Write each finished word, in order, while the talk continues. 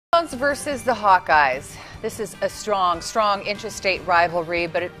Cyclones versus the Hawkeyes. This is a strong interstate rivalry,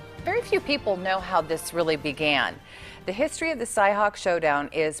 but very few people know how this really began. The history of the Cyhawk Showdown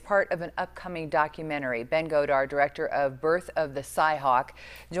is part of an upcoming documentary. Ben Godar, director of Birth of the Cyhawk,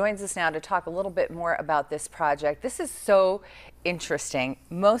 joins us now to talk a little bit more about this project. This is so interesting.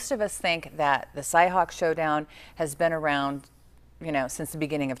 Most of us think that the Cyhawk Showdown has been around, you know, since the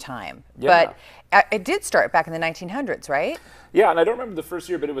beginning of time. Yeah. But it did start back in the 1900s, right? Yeah, and I don't remember the first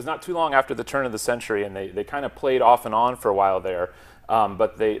year, but it was not too long after the turn of the century, and they kind of played off and on for a while there.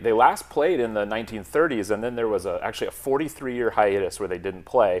 But they last played in the 1930s, and then there was actually a 43-year hiatus where they didn't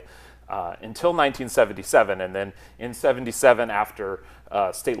play until 1977. And then in 77, after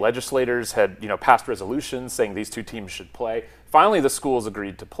state legislators had passed resolutions saying these two teams should play, finally the schools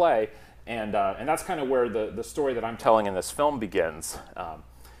agreed to play. And that's kind of where the story that I'm telling in this film begins.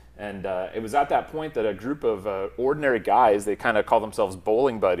 It was at that point that a group of ordinary guys, they kind of call themselves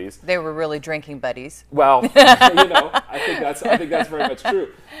bowling buddies. They were really drinking buddies. Well, I think that's very much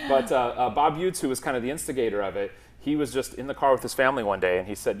true. But Bob Utes, who was kind of the instigator of it, he was just in the car with his family one day, and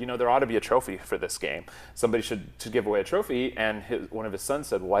he said, there ought to be a trophy for this game. Somebody should give away a trophy, and one of his sons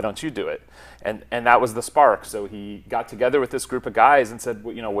said, well, why don't you do it? And that was the spark. So he got together with this group of guys and said,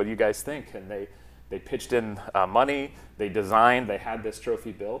 well, what do you guys think? And they pitched in money, they designed, they had this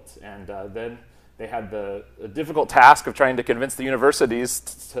trophy built, and then they had the difficult task of trying to convince the universities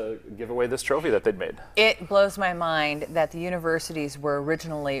to give away this trophy that they'd made. It blows my mind that the universities were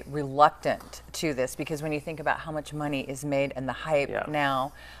originally reluctant to this, because when you think about how much money is made and the hype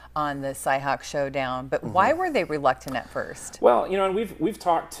now on the Cyhawk Showdown, but why were they reluctant at first? Well, and we've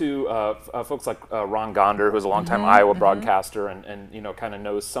talked to folks like Ron Gonder, who's a longtime Iowa broadcaster, and kind of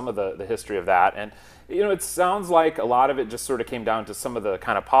knows some of the history of that. And it sounds like a lot of it just sort of came down to some of the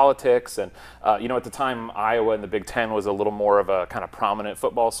kind of politics. And at the time, Iowa in the Big Ten was a little more of a kind of prominent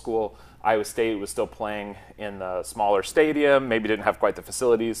football school. Iowa State was still playing in the smaller stadium, maybe didn't have quite the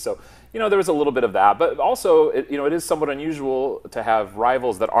facilities. So, there was a little bit of that. But also, it is somewhat unusual to have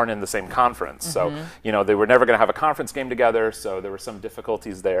rivals that aren't in the same conference. So, they were never going to have a conference game together, so there were some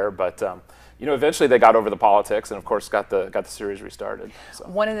difficulties there. But, eventually they got over the politics and, of course, got the series restarted. So.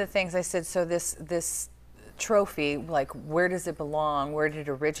 One of the things I said, so this trophy, like, where does it belong? Where did it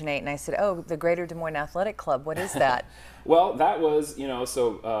originate? And I said, oh, the Greater Des Moines Athletic Club. What is that? Well, that was,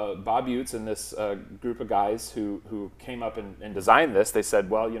 so Bob Utes and this group of guys who came up and designed this, they said,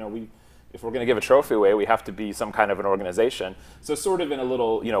 well, if we're going to give a trophy away, we have to be some kind of an organization. So sort of in a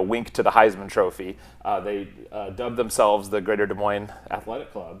little, wink to the Heisman Trophy, they dubbed themselves the Greater Des Moines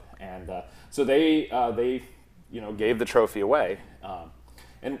Athletic Club. And so they gave the trophy away.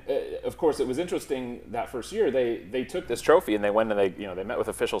 And of course, it was interesting that first year they took this trophy and they went and they met with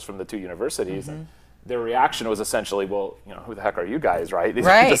officials from the two universities. And their reaction was essentially, well, who the heck are you guys, right? These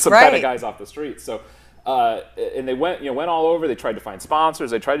are just some kind of guys off the street. So, and they went all over. They tried to find sponsors.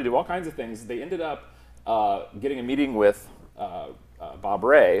 They tried to do all kinds of things. They ended up getting a meeting with Bob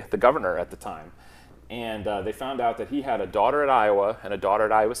Ray, the governor at the time. And they found out that he had a daughter at Iowa and a daughter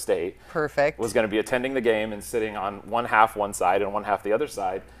at Iowa State. Perfect. Was going to be attending the game and sitting on one side and one half the other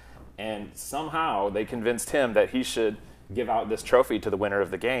side. And somehow they convinced him that he should give out this trophy to the winner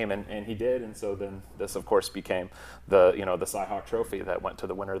of the game, and he did. And so then this, of course, became the the Cyhawk Trophy that went to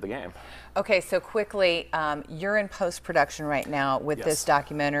the winner of the game. Okay, so quickly, you're in post-production right now with this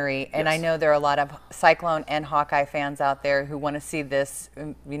documentary, and I know there are a lot of Cyclone and Hawkeye fans out there who want to see this,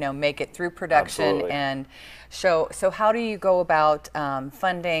 make it through production and show. So how do you go about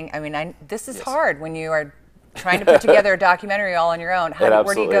funding? I mean, this is hard when you are trying to put together a documentary all on your own.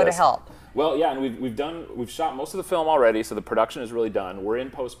 Where do you go to help? Well, yeah, and we've shot most of the film already, so the production is really done. We're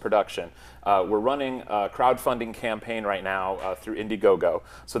in post-production. We're running a crowdfunding campaign right now through Indiegogo,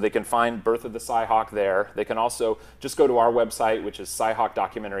 so they can find Birth of the Cyhawk there. They can also just go to our website, which is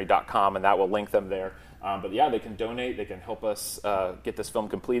cyhawkdocumentary.com, and that will link them there. But yeah, they can donate. They can help us get this film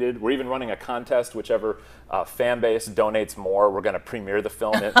completed. We're even running a contest. Whichever fan base donates more, we're going to premiere the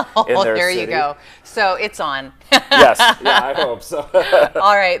film in their there city. You go. So it's on. Yes. Yeah, I hope so.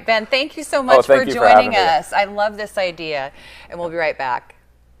 All right, Ben, thank you so much for joining us. I love this idea, and we'll be right back.